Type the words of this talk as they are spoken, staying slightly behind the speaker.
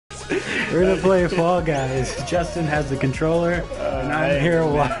We're gonna play Fall Guys. Justin has the controller, and I'm here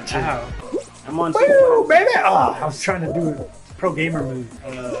watching. I'm on. Woo, baby! Oh, I was trying to do a pro gamer move.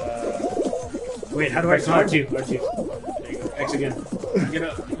 Wait, how do I start? R2. There you go. X again. Get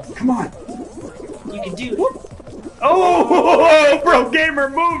up. Come on. You can do it. Oh, pro gamer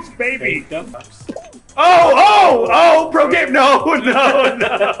moves, baby. Fake up. Oh, pro game. No.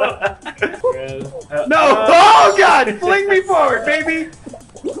 No. Oh, God. Fling me forward, baby.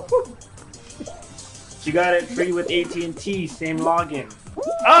 You got it free with AT&T. Same login.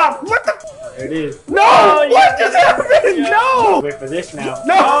 Ah, what the? There it is. No! Oh, What just happened? No! Wait for this now.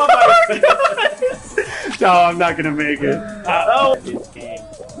 No! Oh my God. No, I'm not gonna make it. Oh! This game.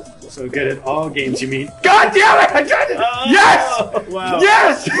 So good at all games, you mean? God damn it! I tried to. Oh, Yes! wow.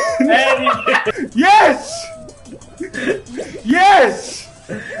 Yes! And Yes! Yes!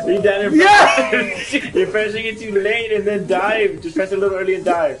 you done it. Yes! You're pressing it too late and then dive. Just press it a little early and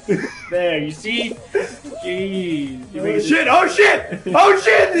dive. There, you see? Jeez. You made it. Shit! Oh shit! Oh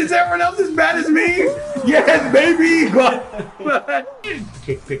shit! Is everyone else as bad as me? Yes, baby! Go on.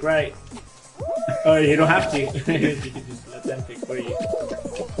 Pick right. Oh, you don't have to. You can just let them pick for you.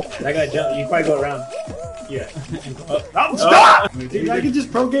 I gotta jump. You probably go around. Yeah. And go up. Oh, stop! Dude, I can just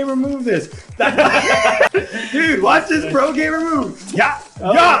pro gamer move this. Dude, watch this pro gamer move. Yeah!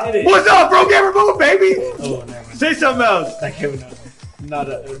 Oh, Yeah! I did it. What's up, pro gamer move, baby? Oh, never mind. Say something else. That came up. Not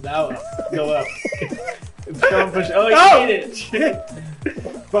a. Now go up. Don't push. Oh, you Oh, made it. shit.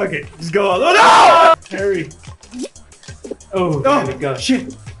 Fuck it. Just go on. Oh, Hurry. Oh, no! there we go. Oh,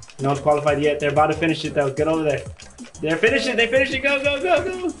 shit. No one's qualified yet. They're about to finish it though. Get over there. They're finishing. They finish it. Go, go, go,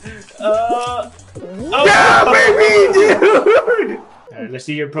 go. Oh. Yeah, baby, dude! All right, let's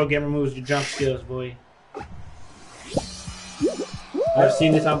see your pro gamer moves, your jump skills, boy. I've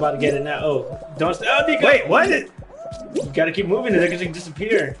seen this. I'm about to get it now. Oh, don't. Oh, Nico. Wait, what? You gotta keep moving. They're gonna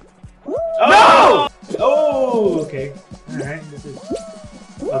disappear. Oh! No! Oh, okay. All right. This is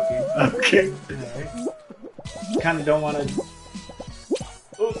okay. Okay. All right. Kind of don't want to.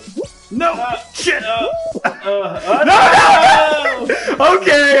 Oh. No! Shit! No! No!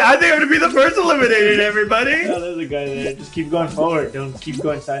 Okay, I think I'm gonna be the first eliminated, everybody. Oh, there's a guy there. Just keep going forward. Don't keep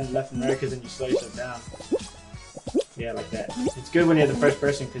going side and left and right, because then you slow yourself down. Yeah, like that. It's good when you're the first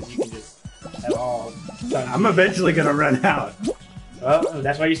person, because you can just have all. I'm eventually gonna run out. Well,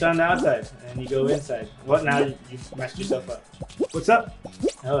 that's why you start on the outside, and you go inside. What now? You've messed yourself up. What's up?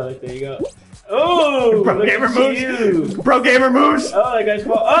 Oh, look, there you go. Oh! Pro look gamer at moves. you. Pro gamer moves. Oh, that guy's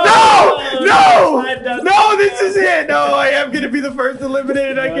fall. Oh! No! Slide down. No! This is it. No, I am gonna be the first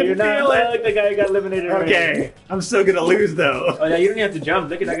eliminated. I No, can you're not. feel Oh, it. look, the guy got eliminated already. Okay, I'm still gonna lose though. Oh yeah, you don't even have to jump.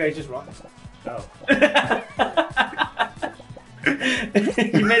 Look at that guy, he's just walking. Oh.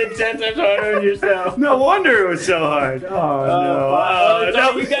 You made it 10 times harder on yourself. No wonder it was so hard. Oh, no! Wow. Oh,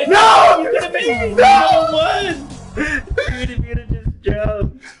 no! You guys, No! You could have made No! Dude, if you'd have just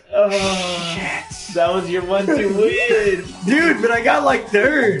jumped. Oh, Shit! that was your 1-2 win. Dude, but I got like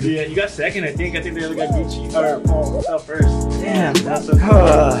third. Yeah, you got second, I think. I think the other guy beat you. Or Paul fell first. Damn. That's so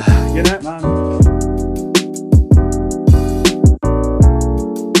cool. Good night, Mom.